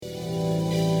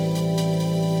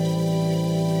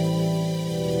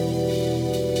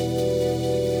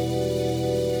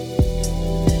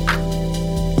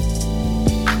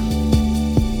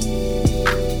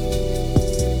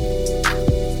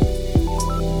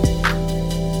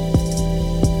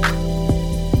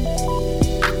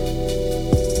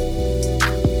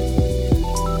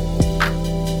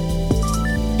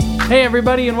Hey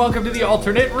everybody, and welcome to the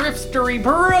alternate Riffstory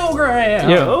program.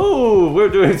 Yeah. Oh, we're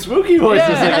doing spooky voices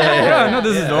today. Yeah, no,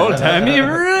 this is old-timey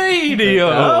radio.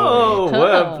 Oh,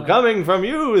 we're coming from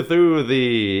you through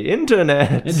the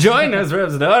internet. Join us,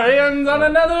 Riffstorians, on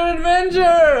another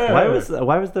adventure.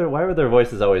 Why were their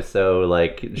voices always so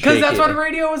like? Because that's what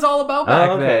radio was all about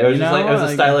back then. It was just like it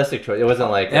was a stylistic choice. It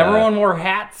wasn't like everyone wore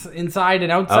hats inside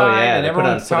and outside, and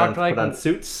everyone talked like put on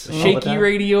suits, shaky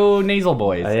radio nasal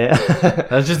boys. Yeah,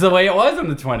 that's just the way it was in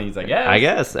the 20s, I guess. I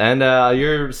guess. And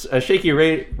your shaky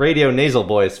radio nasal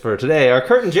voice for today are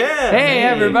Kurt and Jen. Hey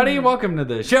everybody, welcome to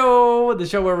the show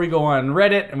where we go on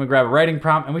Reddit and we grab a writing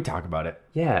prompt and we talk about it.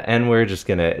 Yeah, and we're just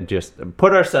gonna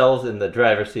put ourselves in the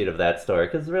driver's seat of that story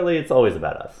because really it's always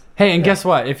about us. Hey, and guess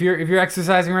what? If you're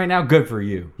exercising right now, good for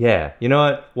you. Yeah, you know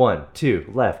what? 1,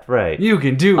 2, left, right. You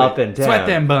can do up it. And down. Sweat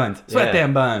them buns. Sweat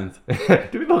them buns.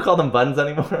 Do people call them buns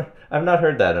anymore? I've not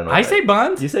heard that in a while. I say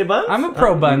buns. You say buns? I'm a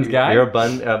pro buns guy. You're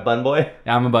a bun boy?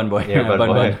 Yeah, I'm a bun boy. You're a bun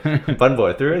boy. Bun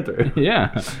boy through and through.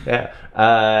 Yeah. Yeah.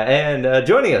 And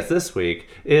joining us this week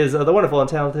is the wonderful and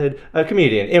talented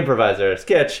comedian, improviser,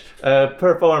 sketch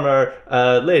performer,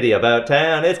 lady about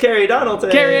town. It's Kerri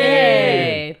Donaldson. Kerri!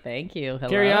 Hey, thank you. Hello.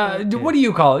 Kerri, what do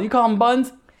you call it? You call them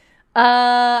buns?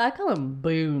 I call them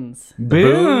boons.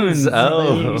 Boons.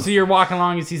 Oh. So you're walking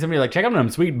along, you see somebody like, check out them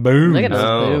sweet boons. Look at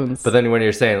those boons. But then when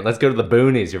you're saying, let's go to the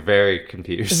boonies, you're very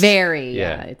confused. Very,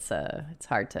 yeah. It's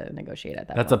hard to negotiate at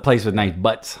that That's a place with nice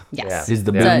butts. Yes. Is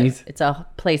the boonies? It's a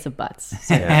place of butts.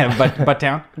 Butt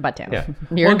town? Butt town. Yeah.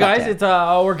 You're Well, guys, it's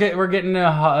we're getting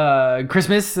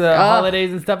Christmas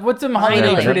holidays and stuff. What's some holiday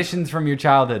Finally. traditions from your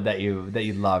childhood that you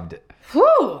loved?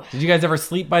 Whew. Did you guys ever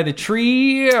sleep by the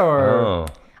tree or? Oh.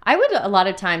 I would a lot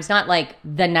of times, not like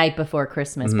the night before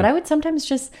Christmas, but I would sometimes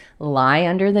just lie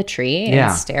under the tree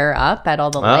and stare up at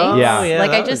all the lights. yeah, Like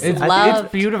I just love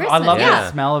it's beautiful. Christmas. I love Yeah.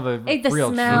 the smell of a The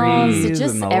real smells, trees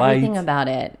just and the everything lights. about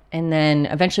it. And then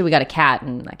eventually we got a cat,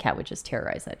 and that cat would just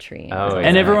terrorize that tree. Oh, It was yeah. a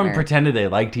And everyone nightmare. pretended they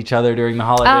liked each other during the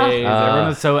holidays. Everyone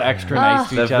was so extra nice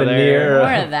to The each other. veneer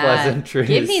More of of that. pleasantries.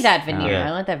 Give me that veneer. Yeah.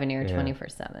 I want that veneer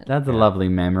 24/7. That's a lovely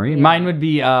memory. Mine would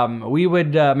be my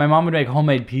mom would make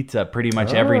homemade pizza pretty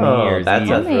much every New Year's That's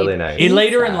Eve. really nice.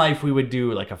 Later in life, we would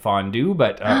do like a fondue,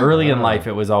 but early in life,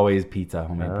 it was always pizza,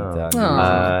 homemade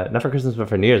pizza. Not for Christmas, but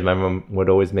for New Year's, my mom would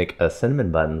always make cinnamon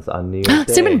buns on New Year's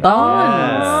Day. Cinnamon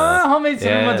buns. Homemade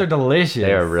cinnamon buns are delicious.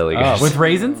 They are really good. With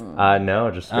raisins?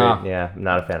 No, just straight. Yeah, I'm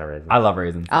not a fan of raisins. I love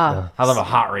raisins. I love a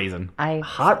hot raisin.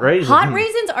 Hot raisins. Hot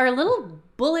raisins are little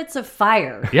bullets of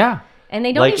fire. Yeah. And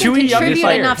they don't Like even chewy, yummy contribute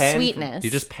fire. enough Pan- sweetness. Do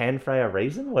you just pan fry a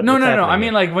raisin? No. What's I happening mean,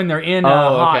 here? like when they're in Oh,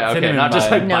 hot okay, cinnamon not just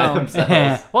bun. like by No.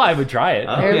 themselves. Well, I would try it.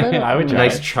 They're little, I would try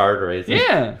Nice it. charred raisin.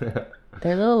 Yeah.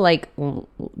 They're little like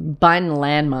bun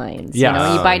landmines. Yeah. You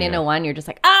know, you Oh, bite yeah. into one, you're just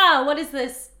like, what is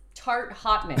this tart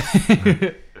hotness?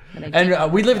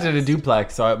 And we lived in a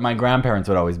duplex, so my grandparents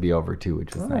would always be over too,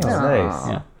 which was nice. Oh, nice.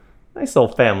 Yeah. Nice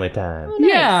little family time.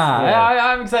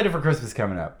 Yeah, I'm excited for Christmas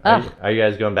coming up. Are you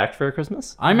guys going back for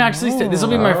Christmas? I'm actually this will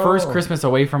be my first Christmas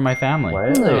away from my family.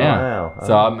 Wow. Yeah. Wow.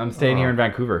 So I'm staying here in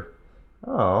Vancouver.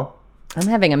 Oh. I'm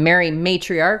having a merry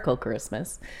matriarchal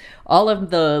Christmas. All of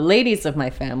the ladies of my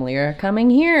family are coming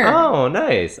here. Oh,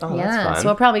 nice. Oh, yeah, that's fun. so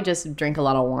I'll probably just drink a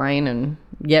lot of wine and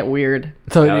get weird.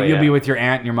 So Oh, you'll yeah. be with your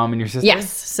aunt, your mom, and your sister? Yes,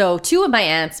 so 2 of my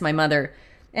aunts, my mother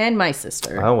and my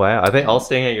sister. Oh, wow. Are they all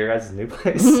staying at your guys' new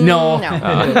place? No.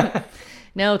 No.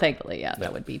 No, thankfully, yeah,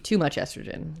 that would be too much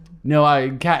estrogen. No,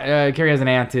 Kerri has an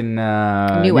aunt in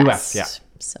New West. West. Yeah.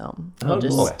 So I'll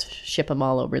cool. just ship them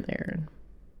all over there and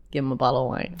give them a bottle of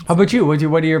wine. How about you? What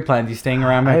are your plans? You staying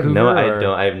around I have Vancouver?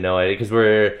 I have no idea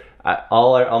because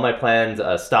all my plans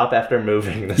stop after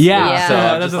moving. This Yeah. week. Yeah. So I'm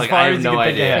That's just as like far I as have you no can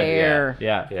think idea. ahead. Fair.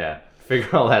 Yeah.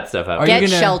 Figure all that stuff out. Are Get you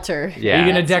gonna- shelter. Yeah. Are you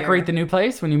going to That's decorate your- the new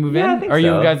place when you move Yeah, I in? think Are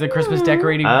you so. guys a Christmas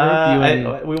decorating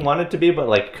group? We wanted to be, but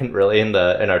like couldn't really in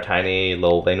our tiny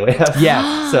little lane we have.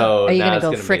 Yeah. So Are you now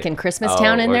gonna it's go be- frickin' Christmas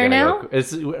Town in we're there gonna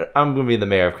now? I'm gonna be the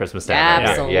mayor of Christmas Town. right here.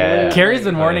 Absolutely. Yeah. Carrie's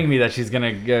been warning me that she's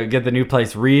going to get the new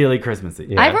place really Christmassy.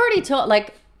 Yeah. I've already told,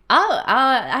 like,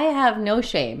 I have no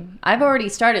shame. I've already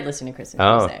started listening to Christmas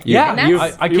Oh, music. Yeah, And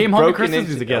that's- I came home to broken Christmas into-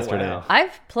 music oh, yesterday. wow.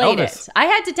 I've played Elvis. it. I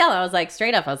had to tell. I was like,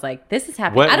 straight up, I was like, this is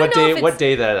happening. I don't What know day? if it's, What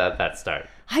day that start?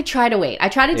 I try to wait. I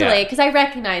try to delay Yeah. it because I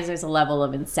recognize there's a level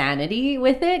of insanity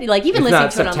with it. Like, even It's listening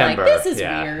not to it, I'm September. like, this is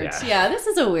Yeah, weird. yeah. Yeah, this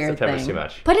is a weird September's thing. too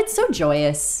much. But it's so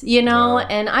joyous, you know?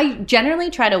 And I generally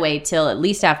try to wait till at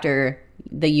least after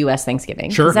the U.S. Thanksgiving.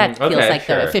 Sure. 'Cause that feels Okay, like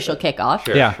sure. the official kickoff.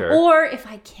 Sure, Yeah. sure. Or if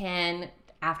I can,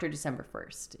 after December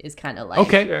 1st is kind of like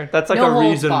Okay. Sure. That's like no a holds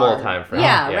reasonable barred. time frame.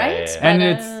 Yeah, right? Yeah. And But,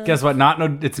 it's guess what?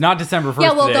 It's not December 1st.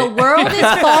 yeah, well, today. the world is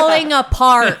falling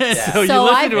apart. So you So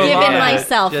listen I've to a given lot of it.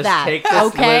 myself Just that. take this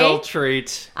Okay? little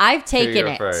treat. I've to taken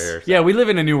your- for it. yourself. Yeah, we live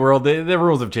in a new world. The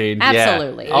rules have changed.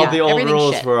 Absolutely. Yeah. All Yeah. the old Everything's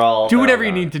rules shit. were all Do whatever you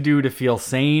gone. need to do to feel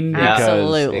sane. Yeah. Because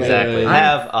Absolutely. Exactly.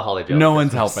 Have a holly jump. no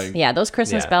one's helping. Yeah, those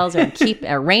Christmas Yeah. bells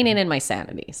are reigning in my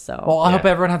sanity. So Well, I hope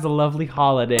Yeah. everyone has a lovely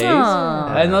holidays.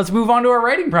 Aw. And let's move on to our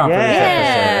writing prompt for this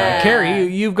Yeah. episode.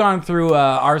 Kerri, you've gone through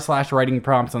r/writing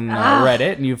prompts on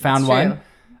Reddit, and you found it's one. true.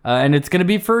 And it's going to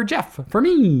be for Jeff, for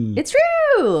me. it's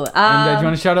true. And do you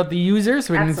want to shout out the user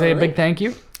so we can say a absolutely. big thank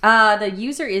you? The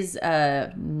user is,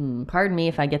 pardon me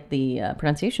if I get the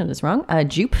pronunciation of this wrong,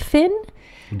 Jupefin.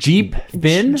 Jeep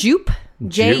Fin? Jupe.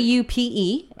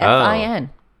 Jupefin.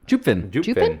 Jupfin.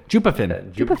 Jupin.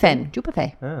 Jupafin.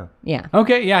 Jupefe. Oh. Yeah.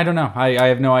 Okay, yeah, I don't know. I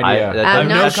have no idea. I'm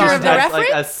no not sure of the that's like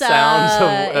a reference.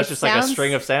 sound. That's It just like a sounds-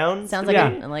 string of sounds. Sounds like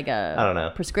Yeah. like a I don't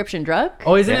know. prescription drug.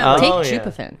 Oh, isn't Yeah. it? Take Oh, yeah.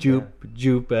 Jupefin.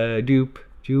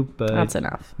 Jupe. That's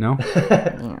enough. No?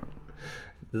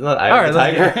 Isn't that Eye All of the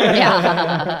right, let's Tiger?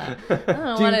 Yeah. I don't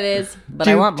know what it is, but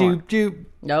I want more. Jupe.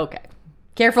 Okay.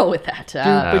 Careful with that.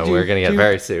 We're gonna get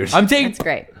very sued. I'm taking. It's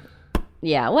great.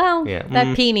 Yeah, well, Yeah.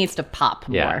 that P needs to pop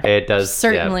more. Yeah, it does.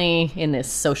 Certainly in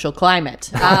this social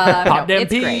climate. Pop them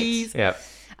it's peas. Yeah.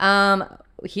 great.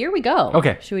 Here we go.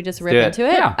 Okay. Should we just rip do it. into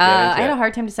it? Yeah. Get into I had it. a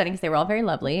hard time deciding because they were all very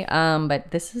lovely.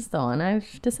 But this is the one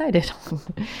I've decided on.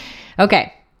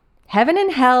 Okay. Heaven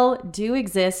and hell do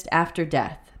exist after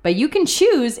death, but you can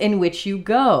choose in which you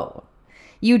go.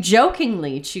 You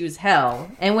jokingly choose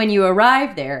hell, and when you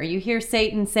arrive there, you hear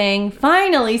Satan saying,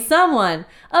 "Finally, someone,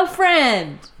 a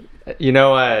friend." You know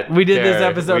what? We did this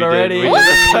Jared? episode We did- already. we did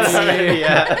this episode already,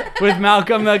 yeah. With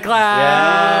Malcolm McLeod.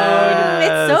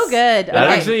 Yes. It's so good. That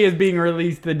Okay. actually is being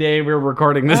released the day we're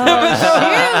recording this Shoot. episode.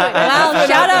 Well,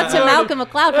 shout out to Malcolm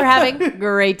McLeod for having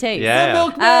great taste.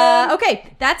 Yeah.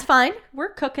 Okay, that's fine. We're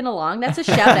cooking along. That's a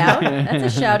shout out.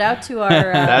 That's a shout out to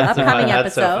our upcoming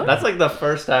episode. That's like the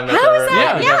first time that's How is ever,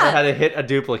 that? we've Yeah. ever had to hit a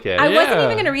duplicate. I wasn't Yeah.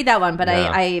 even going to read that one, but No.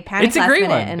 I panicked It's a last great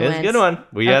minute one. and It was went, a good one.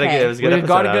 We got Okay. it was a good We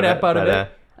got a episode good ep out of but, it.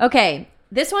 Okay,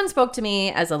 this one spoke to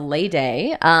me as a lay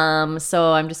day,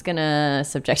 so I'm just going to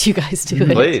subject you guys to it.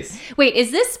 Please. Wait,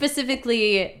 is this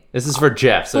specifically... This is for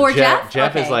Jeff. So For Jeff?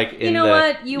 Jeff is Okay. like in You know the,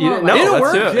 what? You won't no, let me. It'll let's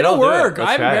work. do it. It'll do it. work.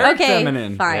 Let's I'm try it. very Okay,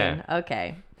 feminine. fine.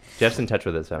 Okay. Jeff's in touch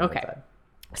with his feminine Okay. side.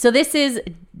 So this is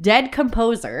Dead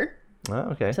Composer. Oh,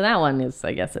 okay. So that one is,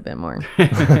 I guess, a bit more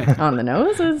on the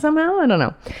nose somehow. I don't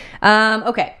know.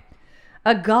 Okay.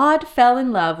 A god fell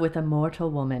in love with a mortal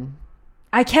woman.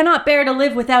 I cannot bear to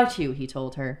live without you, he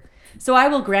told her. So I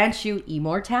will grant you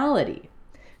immortality.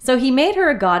 So he made her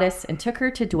a goddess and took her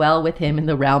to dwell with him in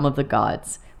the realm of the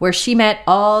gods, where she met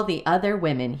all the other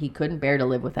women he couldn't bear to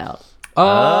live without.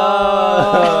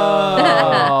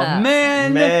 Oh,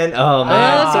 man. Man, oh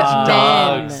man, Oh, such men.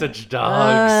 dogs, such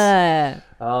dogs.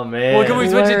 Oh man. Well, can we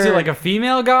switch it to Word. like a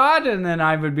female god and then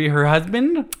I would be her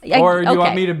husband? Yeah, Or do you want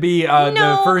okay. me to be No.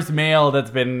 the first male that's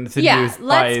been seduced by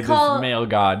let's call- this male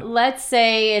god? Let's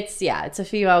say it's a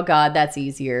female god. That's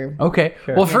easier. Okay.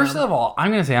 Well, first of all,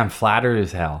 I'm going to say I'm flattered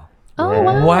as hell. Oh, Yeah.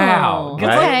 wow. Wow.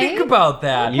 Because Okay. think about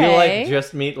that. You Okay. like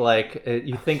just meet like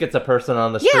you think it's a person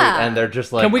on the street Yeah. and they're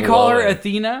just like. Can we call her glowing.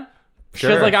 Athena? Sure.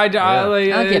 Because like Yeah.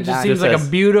 like, I'll it give just that. seems Just like a as-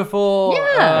 beautiful,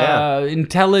 Yeah.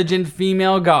 intelligent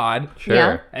female god. Sure.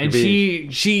 Yeah. And Could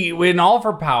be- she, in all of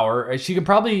her power, she could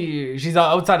probably, she's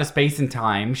outside of space and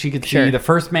time. She could Sure. see the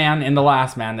first man and the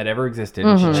last man that ever existed.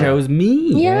 And she chose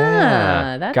me.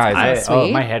 Yeah, that's Guys, so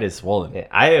sweet. my head is swollen.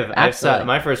 I've Absolutely.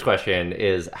 my first question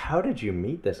is how did you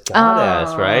meet this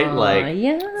goddess, right? Like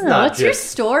yeah. it's not What's your just-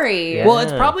 story? Yeah. Well,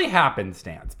 it's probably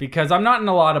happenstance because I'm not in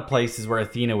a lot of places where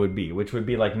Athena would be, which would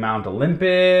be like Mount Olympus.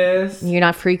 You're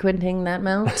not frequenting that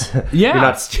mount. Yeah. You're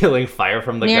not stealing fire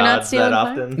from the You're not gods stealing that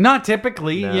fire? often. Not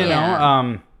typically, No. you know.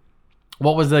 Yeah.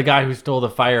 What was the guy who stole the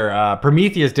fire?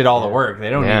 Prometheus did all the work. They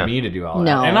don't Yeah. need me to do all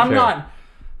No. that. And I'm Sure. not.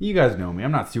 You guys know me.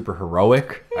 I'm not super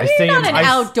heroic. I You're stay not in an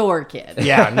outdoor kid.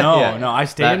 Yeah, no, Yeah. no. I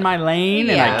stay That- in my lane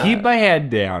and Yeah. I keep my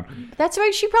head down. That's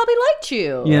right. She probably liked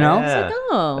you. You know? Yeah. Like,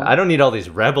 oh. I don't need all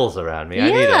these rebels around me. I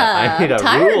need I'm a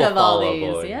tired rule of all following.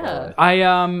 these. Yeah.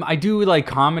 I do like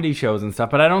comedy shows and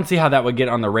stuff, but I don't see how that would get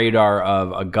on the radar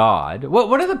of a god. What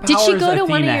are the powers Did she go to Athena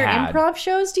one of your had? improv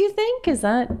shows, do you think? Is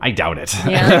that... I doubt it.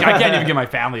 Yeah. I can't even get my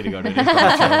family to go to an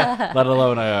improv show, let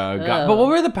alone a god. But what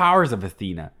were the powers of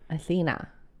Athena? Athena.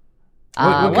 What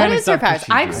What kind of is her stuff does powers?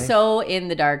 she I'm do? so in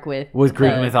the dark with With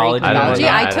Greek the mythology? I don't know.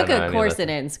 I I took don't know a any course of in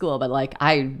it in school, but like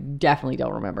I definitely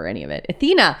don't remember any of it.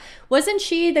 Athena, wasn't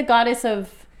she the goddess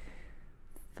of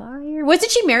fire?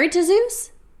 Wasn't she married to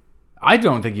Zeus? I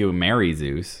don't think you would marry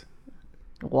Zeus.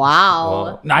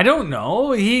 Wow. Well, I don't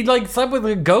know. He like slept with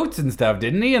like, goats and stuff,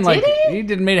 didn't he? And like he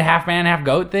did made a half man, half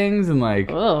goat things, and like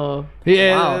Oh.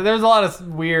 yeah, Wow. there's a lot of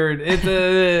weird.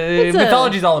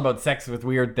 Mythology's all about sex with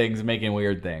weird things and making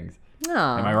weird things. Oh.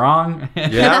 Am I wrong? You're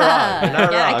not wrong. You're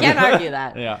not Yeah, I wrong. can't argue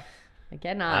that. Yeah. I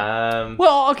cannot.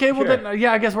 Well, okay. Well, Sure. then,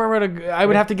 yeah. I guess I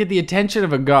would have to get the attention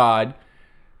of a god.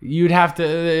 You'd have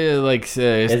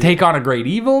to take on a great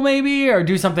evil, maybe, or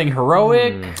do something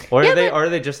heroic. Or Yeah, are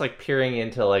they just like peering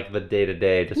into like the day to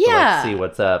day just to Yeah. like see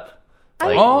what's up?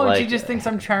 Like, And she just thinks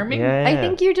I'm charming. Yeah, I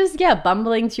think you're just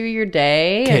bumbling through your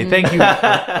day. Okay, and thank you.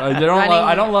 I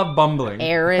don't love bumbling.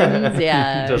 errands,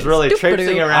 yeah. just really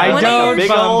traipsing Stupidoo. around I like don't a big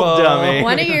old bumble. dummy.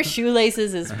 One of your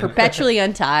shoelaces is perpetually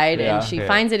untied, Yeah. and she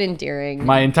finds it endearing.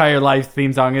 My entire life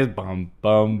theme song is bum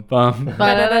bum bum.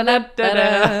 I'm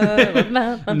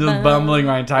just bumbling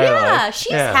my entire Yeah, life.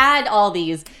 she's Yeah. had all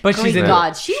these But she's Greek in-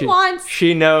 gods. She wants.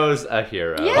 She knows a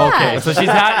hero. Yeah. Okay, so she's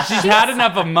had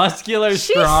enough of muscular,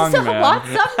 She strong still man. wants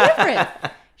something different.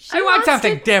 She I want wants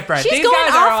something to- different. She's These going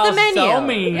guys are off all the menu. so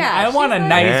mean. Yeah, I want a she's like-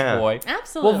 nice Yeah. boy.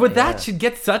 Absolutely. Well, with that, she'd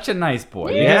get such a nice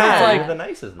boy. Yeah. Because Yeah, it's you're the like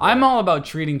nicest. I'm all about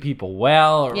treating people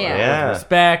well, or Yeah. with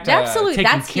respect, Absolutely,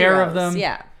 taking that's care of heroes, them.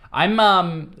 yeah.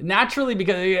 I'm naturally,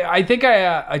 because I think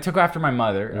I took after my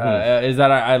mother. Is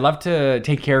that I love to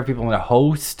take care of people and to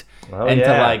host Oh, and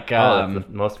yeah. to like that's the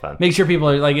most fun. make sure people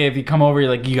are like, if you come over, you're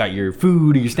like, you got your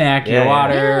food, your snack, your Yeah,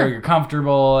 water, yeah. you're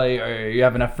comfortable, or you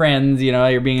have enough friends,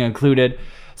 you're being included.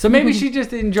 So maybe she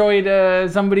just enjoyed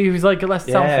somebody who's like less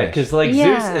Yeah, selfish. because like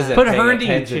Yeah. Zeus isn't Put paying her into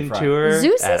attention front. to her.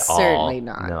 Zeus at is all. certainly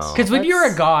not. No. Because when you're a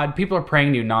Let's- god, people are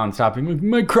praying to you nonstop. You're like,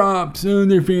 my crops,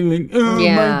 they're feeling,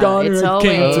 Yeah, my daughter it's has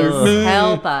always cancer.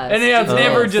 help us. And yeah, it's Jesus.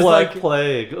 never just Black like,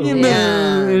 plague. Ugh.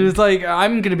 Yeah. and it's like,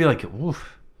 I'm going to be like,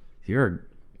 oof,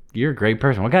 you're a great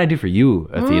person. What can I do for you,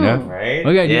 Athena? Right?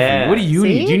 What can I do for Yeah. you? What do you See?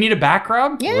 need? Do you need a back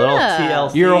rub? Yeah. Little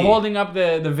TLC. You're holding up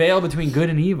the veil between good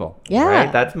and evil. Yeah. Right?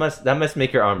 That must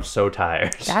make your arms so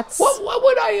tired. That's What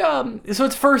would I so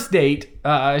it's first date.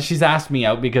 She's asked me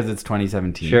out because it's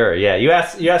 2017. Sure, yeah. You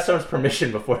ask someone's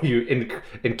permission before you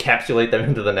encapsulate them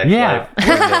into the next Yeah. life.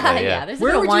 Permanently, yeah. There's a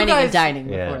Where bit of would you whining and guys- dining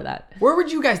Yeah. before that. Where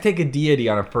would you guys take a deity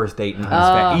on a first date in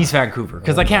East Vancouver?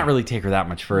 Because I can't really take her that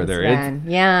much further. Man,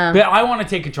 yeah. But I want to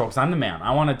take control because I'm the man.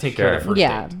 I want to take care of the first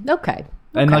Yeah. date. Okay.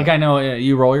 And like I know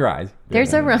you roll your eyes.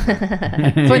 There's a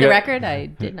for the record, I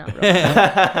did not roll.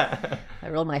 I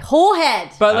rolled my whole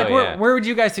head. But like, Oh, yeah. where would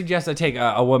you guys suggest I take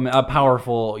a woman, a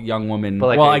powerful young woman? But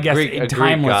like well, a I guess Greek- a a Greek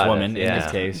timeless goddess, woman in yeah.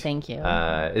 this case. Thank you.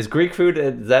 Is Greek food,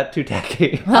 is that too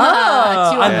tacky? Two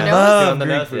on the Yeah. nose. love Two on the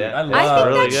Greek nose, food. yeah. I love I think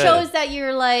really that good. shows that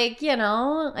you're like,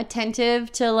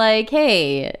 attentive to like,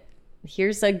 hey,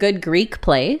 here's a good Greek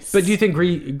place. But do you think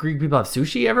Greek people have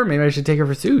sushi ever? Maybe I should take her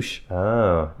for sushi.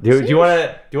 Oh. Do you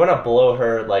want to blow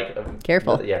her like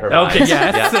Careful. Yeah, her Okay, mind.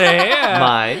 yes. Yeah.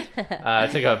 Mind.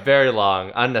 It took a very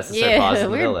long, unnecessary Yeah, pause in the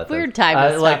weird- middle of that weird sentence.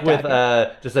 time to Like stop with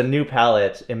talking. just a new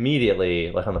palette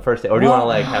immediately, like on the first day, or do you want to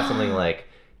like have something like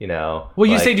Well, you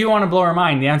like- say, do you want to blow her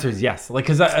mind? The answer is yes. Like,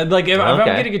 because if Okay. I'm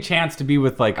getting a chance to be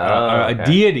with like a okay.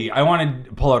 deity, I want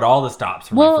to pull out all the stops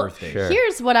for well, my first date. Sure.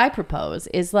 here's what I propose: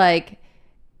 is like,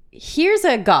 here's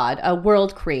a god, a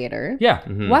world creator. Yeah.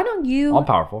 Why don't you All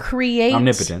powerful. create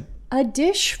Omnipotent. a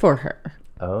dish for her?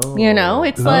 Oh.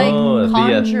 It's like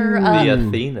conjure the up.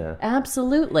 Athena.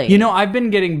 Absolutely. I've been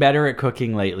getting better at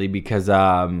cooking lately because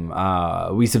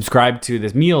we subscribe to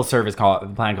this meal service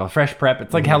plan called Fresh Prep.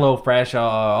 It's like Hello Fresh,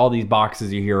 all these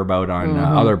boxes you hear about on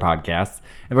other podcasts,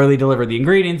 and where they deliver the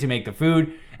ingredients, you make the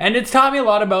food, and it's taught me a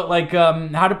lot about like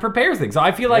how to prepare things. So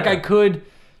I feel like I could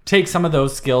take some of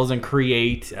those skills and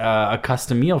create a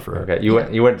custom meal for her. Okay,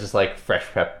 you went just like Fresh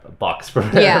Prep box for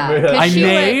Yeah, 'cause I she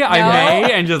may, would- I no.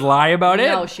 may, and just lie about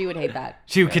it. No, she would hate that.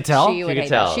 She could tell. She would You hate can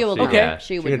tell. that. She will Okay. know.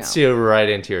 She You would can know. see right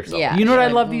into yourself. Yeah. You know what I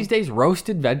She love would- these days?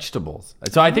 Roasted vegetables.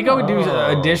 So I think I would do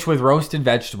a dish with roasted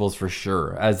vegetables for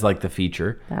sure as like the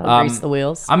feature. That'll grease the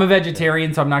wheels. I'm a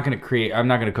vegetarian, so I'm not going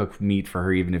to cook meat for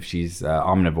her, even if she's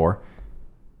omnivore.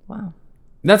 Wow.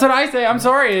 That's what I say. I'm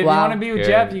sorry. If Wow. you want to be with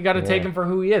Yeah, Jeff, you got to take him for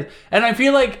who he is. And I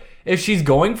feel like if she's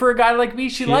going for a guy like me,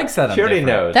 she likes that I'm She already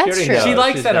different. knows. That's She already true. knows. She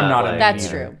likes She's that I'm not a like, That's Yeah.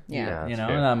 true. Yeah. You know,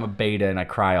 true. and I'm a beta and I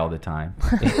cry all the time.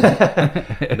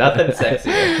 Nothing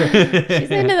sexy.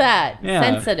 She's into that. Yeah.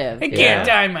 Sensitive. I Yeah. can't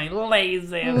tie my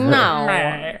laces.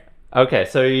 No. Okay,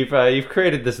 so you've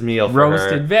created this meal for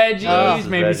Roasted her. veggies, Roasted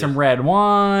maybe veggies. some red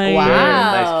wine. Wow.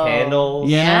 Nice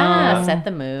candles. Yeah. Yeah. Set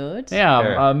the mood. Yeah,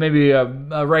 Sure. maybe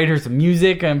write her some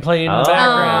music and play in the Oh.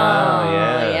 background. Oh,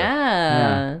 yeah.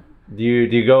 Yeah. Do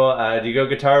you go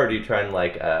guitar, or do you try and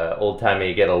like old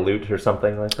timey get a lute or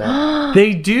something like that?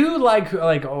 They do like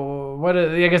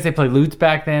I guess they play lutes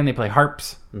back then. They play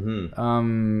harps.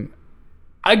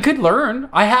 I could learn.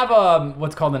 I have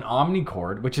what's called an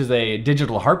omnichord, which is a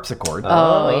digital harpsichord.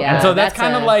 Oh, yeah. And so that's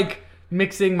kind of like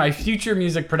mixing my future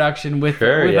music production with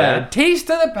a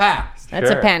taste of the past. That's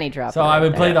a panty dropper. So I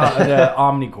would play the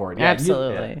omnichord. Yeah,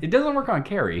 Absolutely. it doesn't work on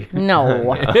Kerri. No.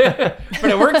 But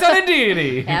it works on a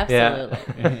deity.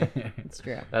 Absolutely. It's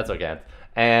true. That's what counts.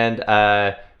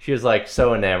 And she was like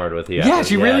so enamored with you. Yeah,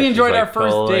 she really enjoyed our like,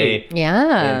 first totally date.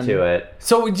 Yeah. Into it.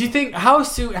 So do you think, how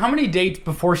many dates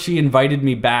before she invited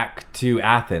me back to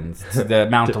Athens, to the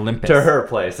Mount Olympus? To her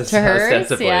place. To hers?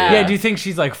 Ostensibly. Yeah. Yeah, do you think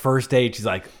she's like first date, she's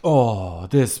like, oh,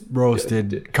 this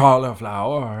roasted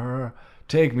cauliflower,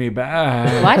 take me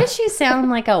back. Why does she sound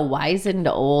like a wizened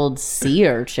old sea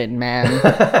urchin,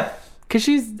 man? Because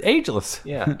she's ageless.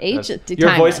 Yeah.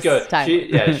 Your voice goes.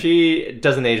 Timeless. She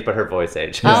doesn't age, but her voice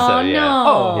ages. Oh, so, yeah.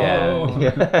 no.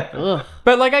 Yeah. Ugh.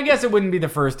 But like, I guess it wouldn't be the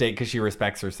first date because she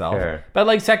respects herself. Sure. But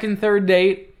like second, third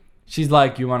date, she's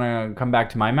like, you want to come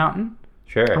back to my mountain?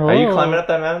 Sure. Are you Oh. climbing up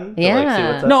that mountain? To, Yeah. like, see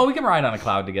what's up? No, we can ride on a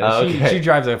cloud together. Oh, okay. She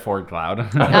drives a Ford Cloud.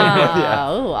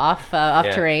 Off Yeah.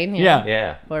 terrain. Yeah.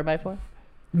 Yeah. 4x4.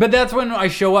 But that's when I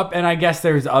show up, and I guess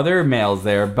there's other males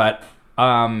there. But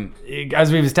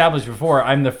as we've established before,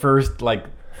 I'm the first like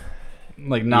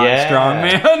not Yeah. strong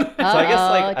man. So I guess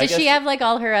like Does she have like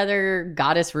all her other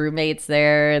goddess roommates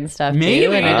there and stuff Maybe.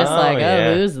 too? And you're just like,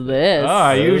 yeah. who's this?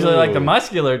 I usually like the Ooh.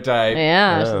 muscular type.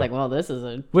 Yeah, she's Oh. like, well, this is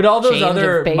a Would all those change of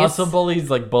other pace. muscle bullies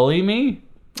like bully me?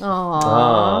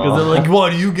 Aww. Because they're like, "Why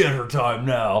do you get her time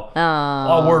now?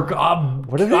 I'll work. I'll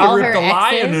What are they- All rip her the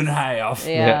lion exes? in half.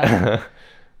 Yeah.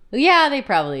 Yeah, they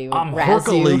probably would I'm razz you.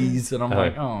 Hercules," and I'm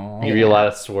like, "Oh, Give you a lot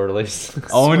of swirlies.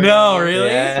 oh no, really?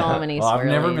 Yeah. So many Well, I've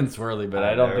never swirlies. been swirly, but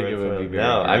I don't think it would be very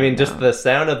No, good. I mean just the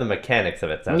sound of the mechanics of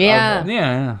it sounds Yeah. awful.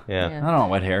 yeah. Yeah. Yeah. I don't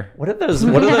want wet hair. What are those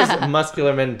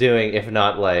muscular men doing if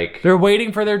not like They're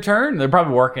waiting for their turn. They're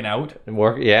probably working out,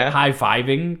 work? Yeah. high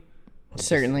fiving.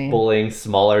 Certainly. Bullying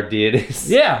smaller deities.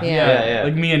 Yeah, Yeah.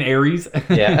 like me and Ares.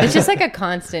 Yeah. It's just like a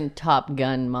constant Top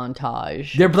Gun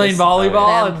montage. They're playing Just-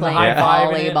 volleyball Them and playing high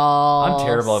fiving. volleyball. I'm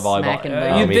terrible at volleyball. smacking Oh,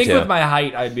 balls. You'd me think too. with my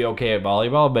height I'd be okay at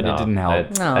volleyball, but it didn't help.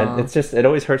 It's just it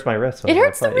always hurts my wrist. when It I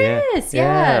hurts the play. wrist,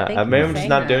 yeah. Thank you Maybe for I'm just saying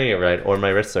not that. doing it right, or my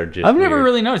wrists are just. I've never weird.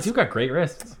 really noticed. You've got great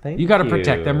wrists. Thank You got to you.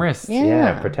 protect them wrists. Yeah.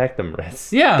 Yeah, protect them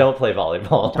wrists. Yeah. Don't play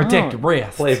volleyball. Protect Don't.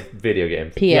 wrists. Play video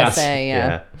games. PSA, Yes.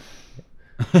 yeah.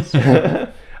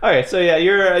 All right, so yeah,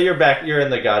 you're back. You're in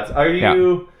the gods. Are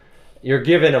you? You're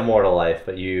given a mortal life,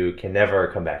 but you can never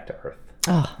come back to Earth.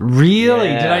 Oh, Really?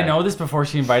 Yeah. Did I know this before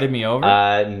she invited me over?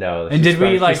 No. and did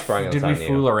we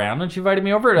fool around when she invited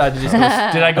me over? Or did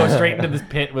I go straight into this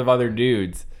pit with other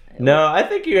dudes? No, I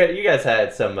think you guys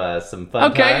had some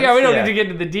fun. Okay, times. yeah, we don't need to get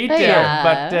into the details,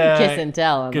 yeah. but Kiss and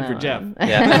tell. on good that for Jeff. one.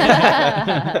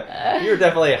 Yeah. You were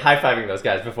definitely high fiving those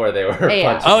guys before they were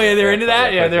Yeah. punching. Oh yeah, they're into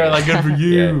that. Yeah, they're like, good for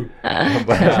you.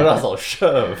 but also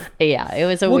shove. Yeah, it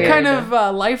was a What weird. kind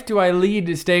of life do I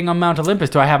lead staying on Mount Olympus?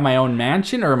 Do I have my own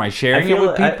mansion, or am I sharing it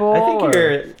with people? I think or-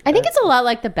 you're. I think it's a lot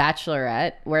like The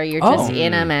Bachelorette, where you're just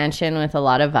in a mansion with a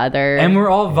lot of other. And we're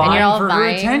all vying you're all for her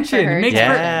vying attention. for her It makes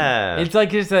Yeah. it's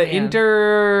like it's an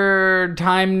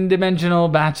inter-time dimensional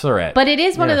bachelorette. But it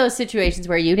is one of those situations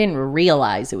where you didn't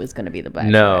realize it was going to be The Bachelorette.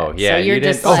 No, yeah, so you're you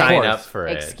just didn't like, sign up for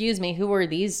it. excuse me, who are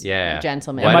these Yeah.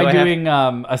 gentlemen? Why Am do I I have- doing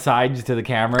asides to the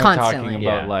camera Constantly. talking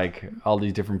about Yeah. like all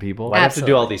these different people? I have to do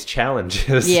Absolutely. all these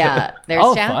challenges. Yeah, there's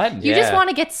Oh, challenge. fun. You just Yeah. want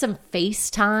to get some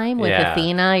FaceTime with Yeah.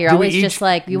 Athena. You're Do we always each just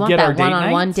like, you want get our that date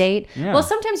one-on-one nights? date. Yeah. Well,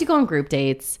 sometimes you go on group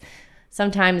dates.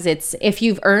 Sometimes it's if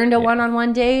you've earned a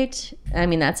one-on-one date. I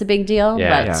mean, that's a big deal.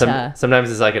 Yeah. But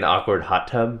Sometimes it's like an awkward hot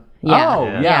tub. yeah,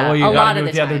 Oh, yeah. Well, you a gotta lot be of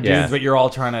with the the other time. dudes, Yeah. but you're all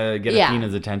trying to get Yeah.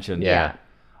 Athena's attention. Yeah.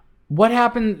 What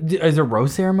happened? Is there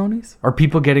rose ceremonies? Are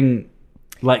people getting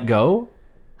let go?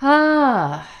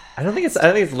 Ah, I think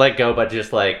it's let go, but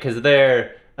just like because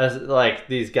they're like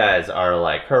these guys are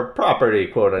like her property,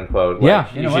 quote unquote. Like, Yeah,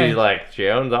 in a way. she's like she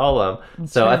owns all of them.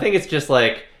 So I think it's just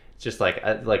like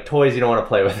toys you don't want to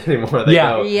play with anymore. They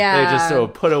Yeah. go, Yeah. They're just so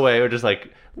put away or just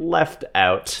like left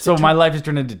out. So my life has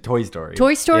turned into Toy Story.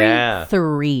 Toy Story Yeah.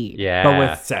 3. Yeah, But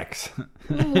with sex.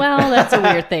 Well, that's a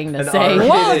weird thing to An say. R-rated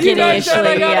Well, you guys said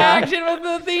I Kiddishly, got yeah. action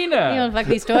with Athena. You want to fuck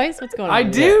these toys? What's going on? I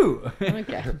do.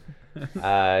 Okay.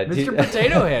 Mr.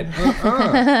 Potato Head.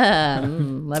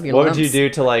 Love your What lumps. would you do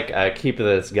to like keep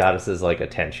this goddess's like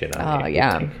attention on Oh, you?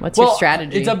 yeah. What's your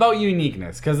strategy? It's about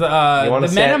uniqueness because the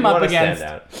wanna men I'm you up wanna stand against,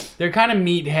 out. they're kind of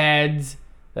meatheads.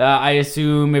 I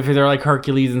assume if they're like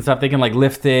Hercules and stuff, they can like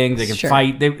lift things, they can Sure.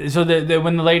 fight.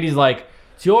 When the lady's like,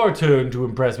 it's your turn to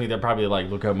impress me, they're probably like,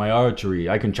 look at my archery.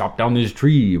 I can chop down this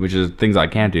tree, which is things I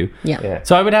can't do. Yeah.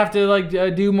 So I would have to like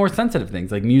do more sensitive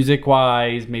things, like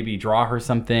music-wise, maybe draw her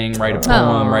something, write a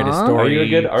poem, write a story. Are you a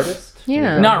good artist?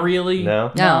 Yeah. Not really.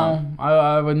 No? No,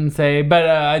 I wouldn't say. But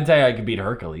I'd say I could beat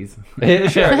Hercules.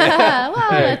 Sure. Yeah.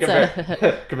 Well,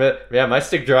 that's Yeah, my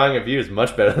stick drawing of you is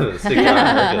much better than the stick drawing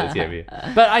Hercules gave you.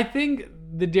 But I think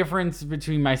the difference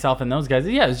between myself and those guys,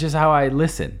 is just how I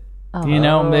listen. You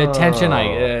know, the attention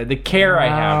the care I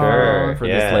have for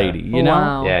this lady. You know.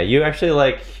 Wow. Yeah, you actually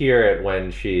like hear it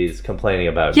when she's complaining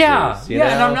about Zeus, you know?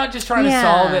 And I'm not just trying to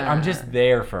solve it. Yeah. I'm just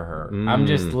there for her. I'm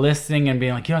just listening and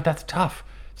being like, you know what, that's tough.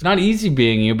 It's not easy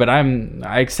being you, but I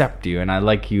accept you and I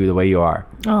like you the way you are.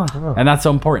 And that's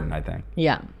so important, I think.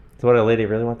 Yeah. It's what a lady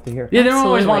really wants to hear. Yeah, they don't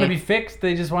always want to Absolutely. be fixed.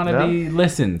 They just want to be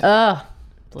listened.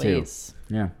 Please.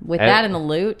 Yeah. With that and the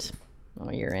loot,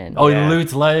 you're in. Oh, Yeah.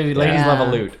 lutes. Ladies love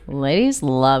a loot. Ladies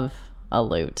love a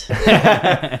loot.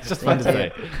 It's just fun to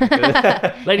say.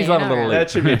 Ladies love a little loot. That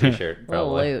should be a t-shirt, A little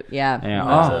probably. loot. Yeah. Yeah.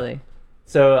 Absolutely.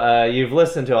 So you've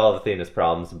listened to all of Athena's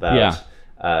problems about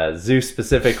Zeus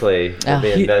specifically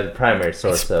being the primary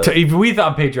source of... If we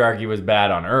thought patriarchy was bad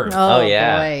on Earth. Oh,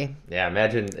 yeah. boy. Yeah,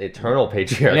 imagine eternal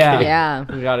patriarchy. Yeah.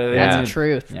 We gotta, That's the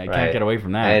truth. Yeah, you Right. can't get away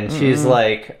from that. And she's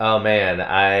like, "Oh man,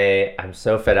 I'm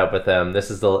so fed up with him. This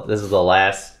is the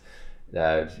last,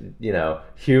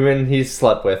 human he's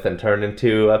slept with and turned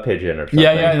into a pigeon or something."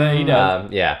 Yeah, he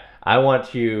does. I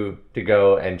want you to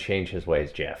go and change his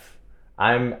ways, Jeff.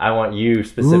 I want you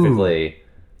specifically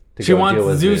to She go deal wants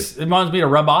with Zeus. It wants me to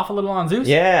rub off a little on Zeus.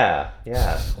 Yeah.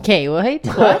 Okay, wait.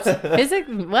 What? Is it?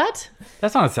 What?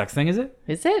 That's not a sex thing, is it?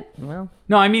 Is it? Well.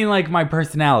 No, I mean like my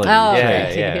personality. Oh, Yeah,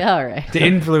 okay. yeah. All right. To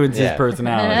influence his Yeah.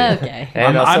 personality. Okay.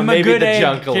 And also I'm a maybe good the egg,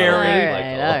 junk a little. All Kerri.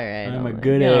 right. All right. I'm a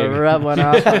good Gonna egg. Rub one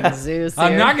off on Zeus.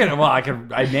 I'm here. not gonna. Well, I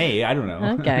may. I don't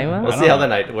know. Okay. Well. We'll see how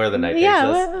where the night takes Yeah.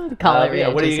 us. We'll call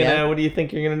it. What are you reaches, What do you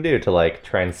think you're gonna do to like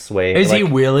try and sway? Is he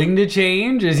like, willing to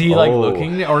change? Is he like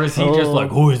looking, or is he just like,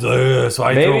 who is this?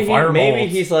 I throw fireballs. Maybe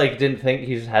he's like didn't think,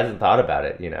 he just hasn't thought about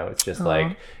it. It's just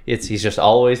like he's just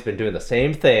always been doing the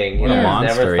same thing. What a He's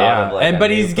monster, never thought of, like, a but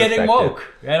new he's getting perspective. woke,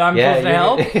 and I'm supposed to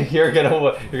help. You're gonna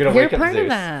You're wake up part Zeus. of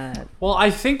that. Well,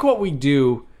 I think what we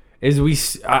do is we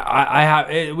start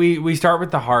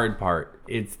with the hard part.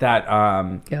 It's that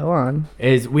Go on.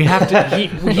 is we have to he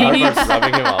needs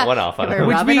rubbing him on, one off on We're him.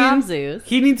 which rubbing off means Zeus.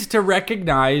 he needs to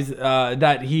recognize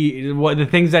that the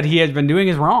things that he has been doing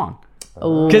is wrong.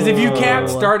 Because if you can't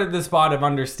start at the spot of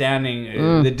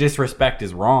understanding the disrespect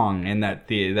is wrong and that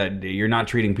that you're not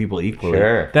treating people equally,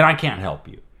 then I can't help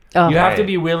you. You have to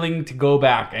be willing to go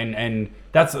back and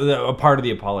that's a part of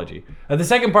the apology. The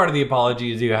second part of the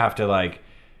apology is you have to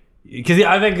because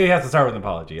I think he has to start with an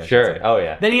apology. I should say. Oh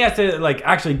yeah. Then he has to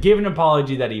actually give an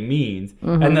apology that he means,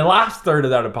 and the last third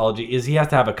of that apology is he has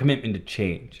to have a commitment to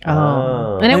change.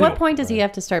 And at what point does he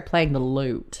have to start playing the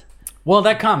lute? Well,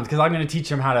 that comes because I'm going to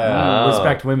teach him how to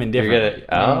respect women differently.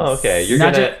 Okay. You're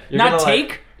not gonna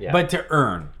take, but to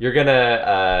earn. You're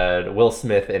gonna Will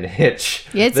Smith in Hitch.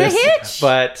 It's a hitch.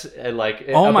 But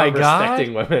Oh my about God.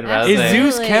 respecting women rather Is than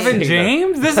Zeus Kevin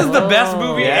James? This is the best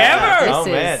movie ever. Oh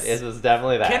man, it was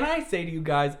definitely that. Can I say to you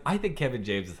guys, I think Kevin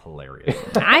James is hilarious.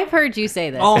 I've heard you say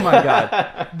this. Oh my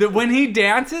God. When he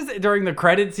dances during the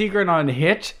credit sequence on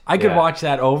Hitch, I could watch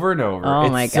that over and over. Oh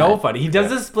it's my so God. funny. He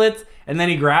does the splits and then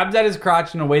he grabs at his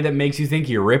crotch in a way that makes you think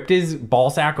he ripped his ball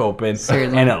sack open.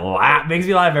 Seriously. And it makes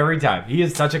me laugh every time. He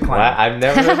is such a clown. Wow, I've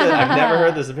never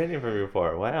heard this opinion from you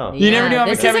before. Wow. You never knew I'm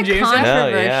a this Kevin is a James fan?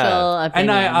 controversial No, opinion.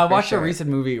 And I for watched sure. a recent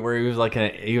movie where he was like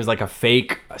a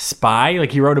fake spy.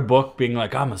 Like he wrote a book being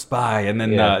like, I'm a spy, and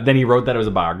then he wrote that it was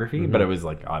a biography, but it was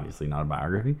obviously not a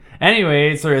biography.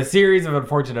 Anyway, so a series of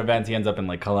unfortunate events. He ends up in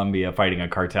Colombia fighting a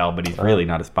cartel, but he's really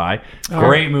not a Oh.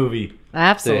 Great movie.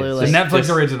 Absolutely. The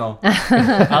Netflix original.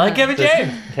 I like Kevin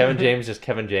James. Kevin James just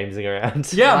Kevin Jamesing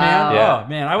around. Yeah, Wow. man. Yeah. Oh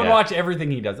man, I would watch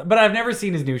everything he does. But I've never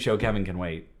seen his new show, Kevin Can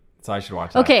Wait. So I should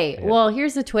watch that. Okay, well,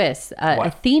 here's the twist.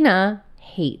 Athena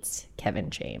hates Kevin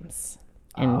James.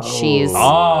 And she's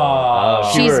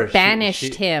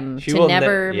banished him she to will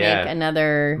never yeah. make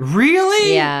another.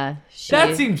 Really? Yeah.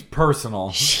 That seems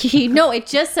personal. No, it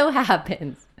just so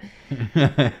happens.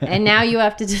 And now you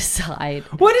have to decide.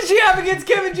 What did she have against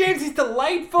Kevin James? He's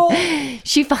delightful.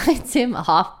 She finds him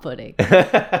off-putting.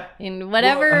 In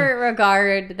whatever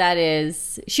regard that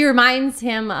is. She reminds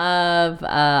him of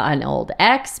an old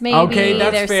ex, maybe. Okay,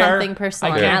 that's There's fair. something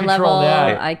personal I on can't that control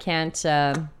level. that. I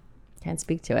can't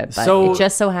speak to it, but So- it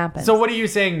just so happens. So what are you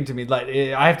saying to me?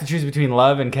 I have to choose between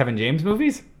Love and Kevin James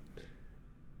movies?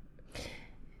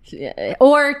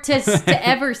 Or to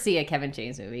ever see a Kevin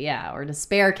James movie, yeah, or to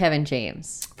spare Kevin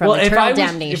James from eternal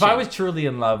damnation. If I was truly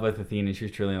in love with Athena, she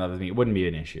was truly in love with me, it wouldn't be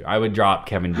an issue. I would drop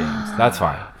Kevin James. That's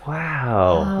fine.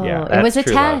 Wow. Oh, Yeah, it was a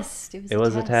true love. test. It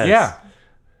was a test. Yeah.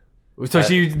 So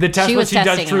the test she was was she does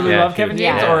testing truly him. love Yeah, Kevin she-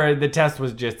 James, yeah. or the test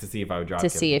was just to see if I would drop to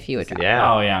Kevin see James? if you would drop.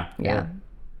 Yeah. Oh, yeah. Yeah.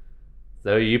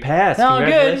 So you passed. Oh, good.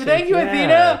 Congratulations. Thank you, Yeah.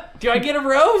 Athena. Do I get a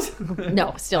rose?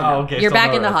 No, still Oh, no. okay, You're still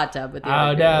back no in the rose. hot tub with the Oh,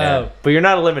 other no. Yeah. But you're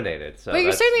not eliminated. So But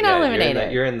you're that's- certainly not yeah,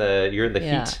 eliminated. You're in the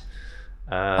Yeah. heat.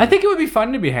 I think it would be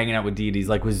fun to be hanging out with deities,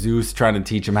 like with Zeus, trying to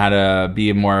teach him how to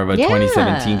be more of a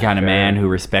 2017 kind of Sure. man who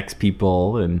respects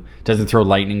people and doesn't throw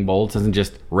lightning bolts, doesn't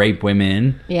just rape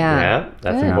women. Yeah,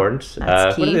 that's Yeah. important.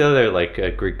 That's What are key. the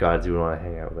other Greek gods you would want to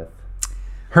hang out with?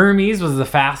 Hermes was the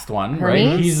fast one, right?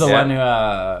 Hermes? He's the Yeah. one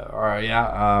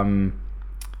who,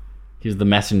 he's the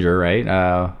messenger,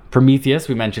 right? Prometheus,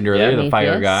 we mentioned earlier, the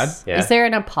fire god. Prometheus. Yeah. Is there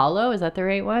an Apollo? Is that the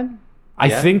right one? I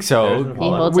Yeah, think there's so. an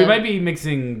Apollo. He holds We it. might be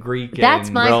mixing Greek That's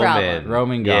and my Roman. problem.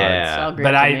 Roman gods. Yeah. It's all Greek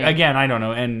But to me. I don't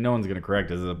know, and no one's going to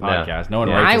correct us as a podcast. No one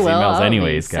Yeah. writes I us will. emails I'll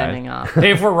anyways, be guys. sending off.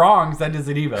 Hey, if we're wrong, send us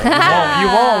an email. You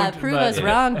won't. Prove but- us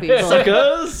wrong, people.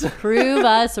 Suckers! Prove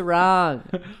us wrong.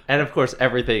 And of course,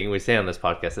 everything we say on this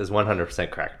podcast is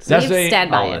 100% correct. That's We right. stand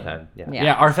by all the it. time. Yeah.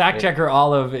 Yeah, our fact checker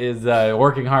Olive is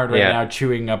working hard right Yeah. now,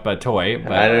 chewing up a toy.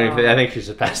 But I think she's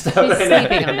just passed out She's right now.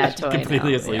 sleeping on that toy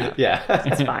completely now. asleep. Yeah. Yeah.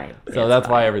 It's fine. So that's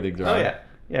why everything's wrong. Oh yeah.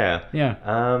 Yeah.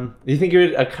 Yeah. You think you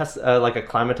would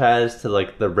acclimatize to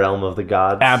like the realm of the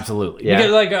gods? Absolutely. Yeah.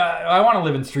 Because I want to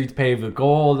live in streets paved with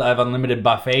gold. I have unlimited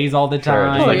buffets all the Sure,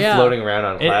 time. just like yeah. floating around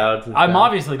on clouds. And I'm stuff.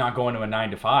 obviously not going to a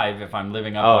 9 to 5 if I'm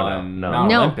living up Oh, on no. Mount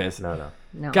No. Olympus. No.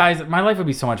 No. Guys, my life would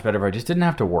be so much better if I just didn't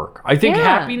have to work. I think Yeah.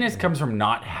 happiness comes from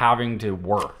not having to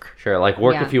work. Sure, like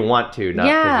work Yeah. if you want to, not because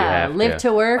you Yeah, have live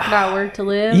to work, not work to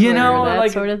live. You or know, that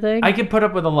like sort of thing. I could put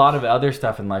up with a lot of other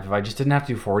stuff in life if I just didn't have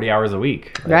to do 40 hours a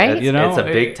week. Right? You know, it's a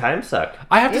big time suck.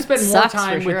 I have to It spend more sucks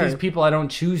time for with sure. these people I don't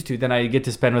choose to than I get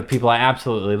to spend with people I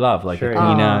absolutely love, like Sure.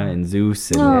 Athena and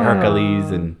Zeus and Aw.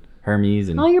 Hercules and Hermes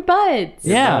and All your buds.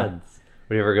 yeah.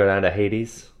 Would you ever go down to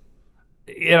Hades?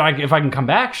 You know, if I can come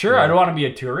back, sure. I don't want to be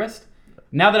a tourist.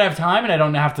 Now that I have time and I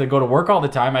don't have to go to work all the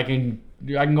time, I can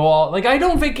go all I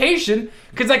don't vacation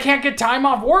because I can't get time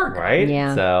off work. Right?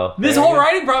 Yeah. So This there whole you go.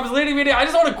 writing problem is leading me to I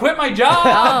just want to quit my job.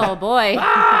 Oh boy.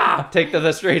 Take to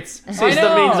the streets. I Seize the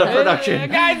know. means of production.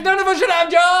 Guys, none of us should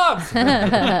have jobs.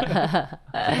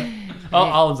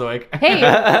 Olive's awake. Hey.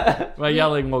 My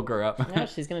yelling woke her up. No,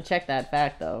 she's gonna check that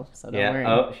fact though, so don't Yeah. worry.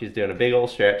 Oh, she's doing a big old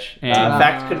stretch. Yeah.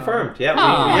 Fact confirmed. Yeah.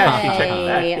 Oh. Yeah. She checked the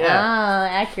fact. Hey, Yeah.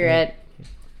 accurate.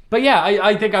 But yeah,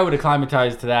 I think I would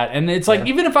acclimatize to that. And it's like,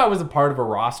 even if I was a part of a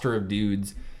roster of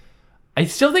dudes, I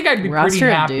still think I'd be Roster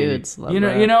pretty of happy. dudes, love You know,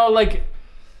 that. like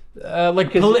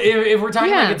if we're talking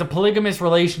Yeah. like it's a polygamous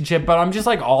relationship, but I'm just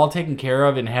like all taken care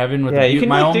of in heaven with Yeah. You can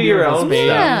my like, own do your beautiful own space.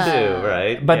 Yeah. stuff too,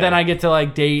 right? But Yeah. then I get to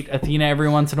like date Athena every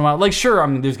once in a while. Like, sure,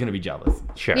 there's gonna be jealous.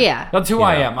 Sure. Yeah. That's who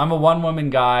I am. I'm a one woman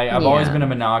guy. I've always Yeah. been a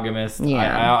monogamous.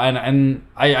 Yeah.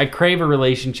 I crave a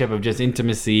relationship of just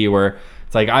intimacy where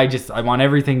it's like I want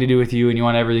everything to do with you and you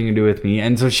want everything to do with me.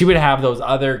 And so she would have those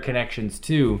other connections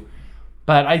too.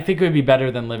 But I think it would be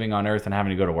better than living on Earth and having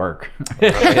to go to work.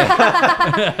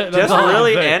 Just all I'm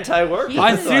really saying. anti-work.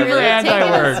 I'm He's super really taking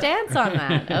anti-work. a stance on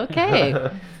that. Okay.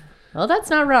 Well, that's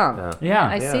not wrong. Yeah.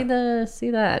 I Yeah. see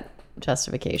that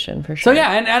justification for So sure.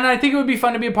 yeah, and I think it would be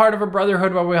fun to be a part of a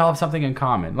brotherhood where we all have something in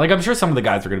common. Like I'm sure some of the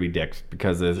guys are going to be dicks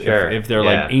because Sure. if they're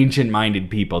Yeah. like ancient-minded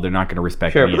people, they're not going to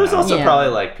respect Sure, me. but there's also Yeah. probably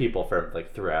like people from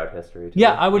like throughout history. Too.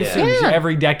 Yeah, I would assume Yeah.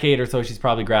 every decade or so she's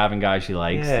probably grabbing guys she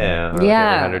likes. Yeah. Like Yeah.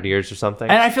 every 100 years or something.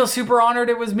 And I feel super honored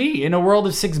it was me. In a world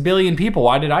of 6 billion people,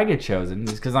 why did I get chosen?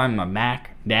 It's because I'm a Mac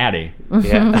daddy.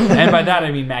 yeah. And by that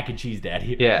I mean mac and cheese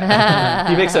daddy. Yeah.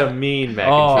 He makes a mean mac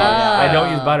Oh, and cheese. I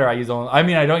don't use butter. I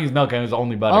don't use milk. I use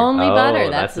only butter. Only Oh, butter.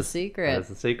 That's that's the a- secret. That's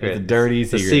the secret. It's a dirty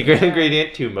The secret. secret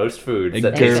ingredient to most foods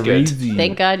that taste good. Crazy.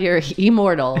 Thank God you're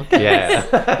immortal. Yeah.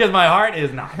 Because my heart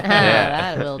is not.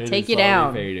 That will It take is you slowly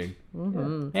down. Fading.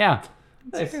 Yeah.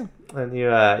 Nice. And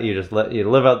you just you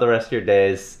live out the rest of your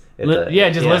days.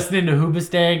 It's Listening to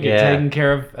Hoobastank and Yeah. taking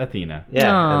care of Athena. Yeah,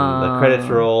 and the Aw. credits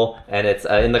roll, and it's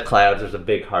in the clouds. There's a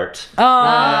big heart, Oh,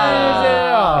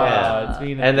 Yeah. it's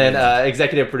being and then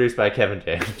executive produced by Kevin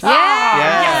James.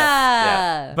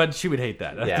 Yeah. But she would hate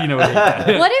that. Yeah. Athena would hate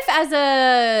that. What if, as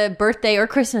a birthday or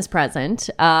Christmas present,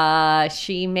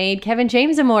 she made Kevin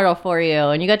James immortal for you,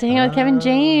 and you got to hang out with Kevin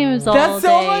James all That's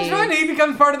so day? much fun. He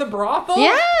becomes part of the brothel.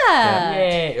 Yeah.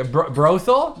 Yay.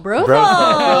 Brothel. Brothel.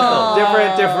 Brothel.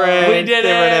 Different We did different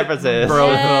it. emphasis.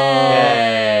 Brothel.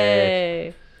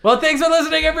 Yay. Well, thanks for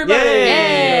listening, everybody.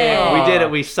 Yay! We did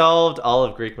it. We solved all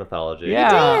of Greek mythology. Did.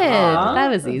 Yeah. That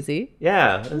was easy.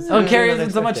 Yeah. Oh, Kerri, it's been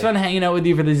so much fun hanging out with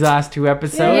you for these last 2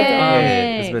 episodes.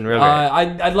 Yay. It's been real great.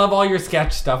 I love all your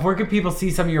sketch stuff. Where can people see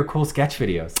some of your cool sketch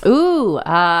videos? Ooh,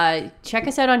 check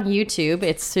us out on YouTube.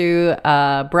 It's through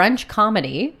Brunch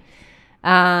Comedy.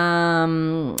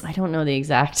 I don't know the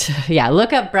exact. Yeah,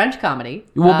 look up Brunch Comedy.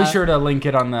 We'll be sure to link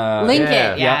it on the Link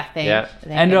Yeah. it. Yeah. Yeah.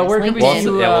 And where can we see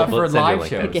you We'll for send you a live link.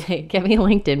 shows? Okay, get me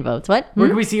LinkedIn votes. What? Where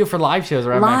can we see you for live shows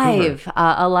around Vancouver?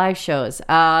 Live shows.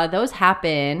 Those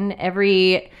happen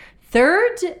every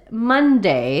third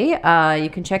Monday. You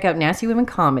can check out Nasty Women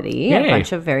Comedy. Yay. A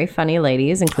bunch of very funny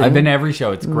ladies, including. I've been to every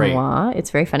show. It's great. Mwah. It's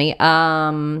very funny.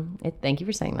 Thank you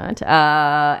for saying that.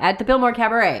 At the Billmore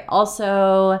Cabaret.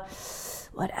 Also,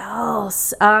 what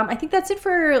else? I think that's it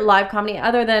for live comedy,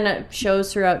 other than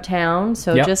shows throughout town.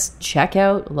 So just check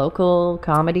out local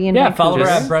comedy in Vancouver. Follow her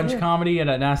at Brunch Comedy and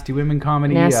at Nasty Women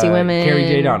Comedy. Nasty Women. Kerri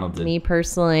J. Donaldson. Me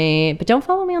personally. But don't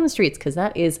follow me on the streets because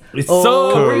that is It's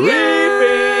so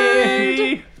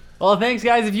Creepy. Well, thanks,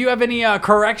 guys. If you have any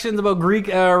corrections about Greek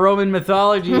Roman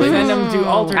mythology, send them to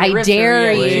alternate. I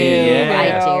dare you. Yeah.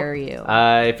 I dare you.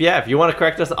 If you want to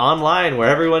correct us online where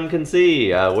everyone can see,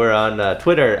 we're on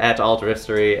Twitter at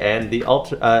AltRiffstory and the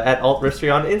at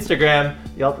AltRiffstory on Instagram,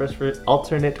 the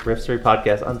Alternate Riffstory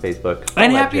podcast on Facebook.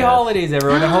 And All that happy jazz. holidays,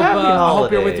 everyone. I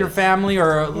hope you're with your holidays. family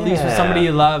or at least with somebody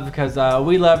you love, because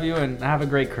we love you, and have a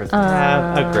great Christmas.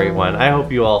 Have a great one. I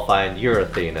hope you all find your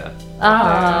Athena.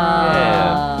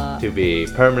 To be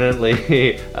permanently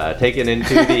taken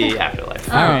into the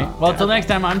afterlife. All right. Well, till next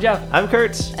time, I'm Jeff. I'm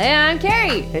Kurt. And I'm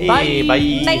Kerri. Hey, Bye.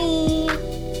 bye. Bye.